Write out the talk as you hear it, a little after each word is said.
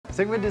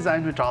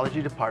SIGMADESIGN's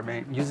metrology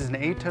department uses an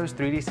ATOS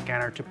 3D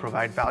scanner to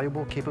provide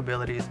valuable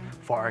capabilities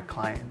for our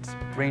clients,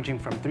 ranging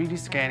from 3D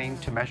scanning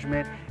to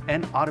measurement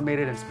and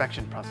automated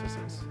inspection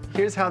processes.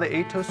 Here's how the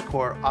ATOS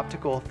Core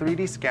optical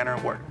 3D scanner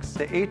works.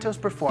 The ATOS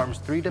performs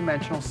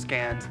three-dimensional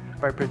scans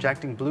by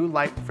projecting blue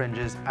light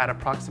fringes at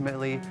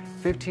approximately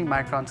 15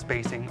 micron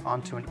spacing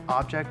onto an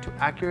object to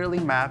accurately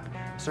map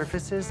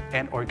surfaces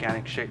and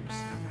organic shapes.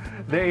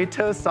 The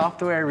ATOS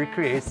software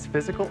recreates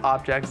physical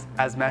objects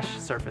as mesh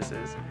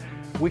surfaces.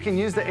 We can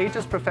use the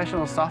ATOS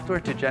professional software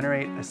to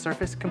generate a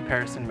surface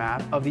comparison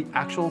map of the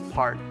actual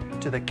part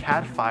to the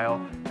CAD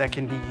file that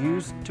can be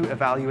used to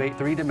evaluate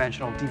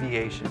three-dimensional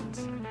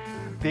deviations.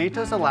 The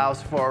ATOS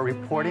allows for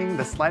reporting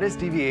the slightest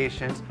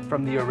deviations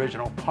from the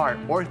original part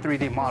or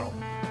 3D model.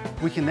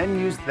 We can then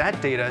use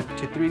that data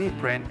to 3D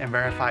print and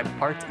verify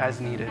parts as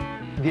needed.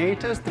 The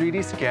ATOS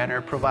 3D scanner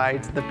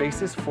provides the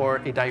basis for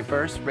a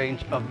diverse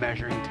range of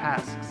measuring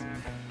tasks.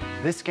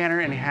 This scanner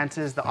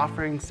enhances the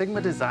offering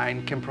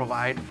SIGMADESIGN can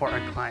provide for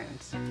our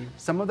clients.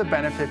 Some of the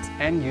benefits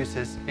and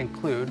uses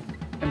include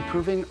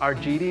improving our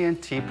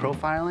GD&T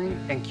profiling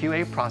and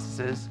QA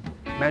processes,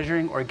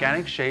 measuring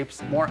organic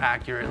shapes more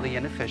accurately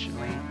and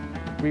efficiently,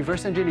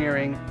 reverse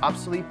engineering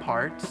obsolete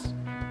parts,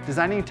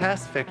 designing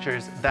test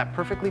fixtures that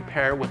perfectly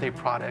pair with a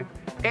product,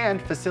 and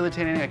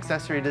facilitating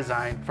accessory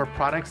design for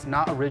products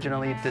not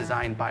originally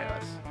designed by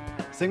us.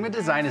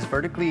 SIGMADESIGN is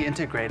vertically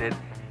integrated,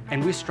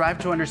 and we strive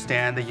to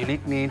understand the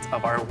unique needs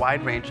of our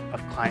wide range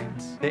of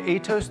clients. The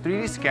ATOS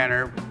 3D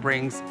scanner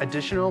brings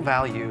additional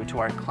value to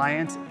our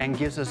clients and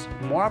gives us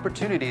more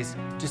opportunities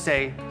to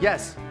say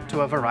yes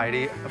to a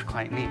variety of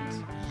client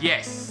needs.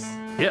 Yes.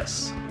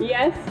 Yes.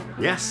 Yes.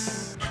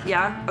 Yes.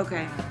 Yeah,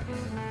 okay.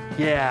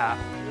 Yeah.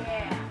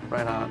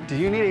 Right on. Do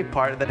you need a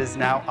part that is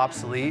now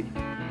obsolete?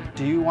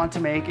 Do you want to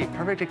make a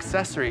perfect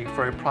accessory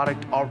for a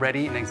product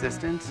already in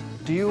existence?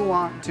 Do you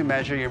want to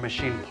measure your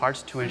machine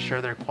parts to ensure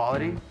their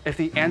quality? If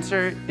the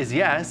answer is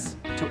yes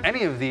to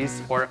any of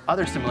these or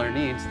other similar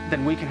needs,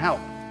 then we can help.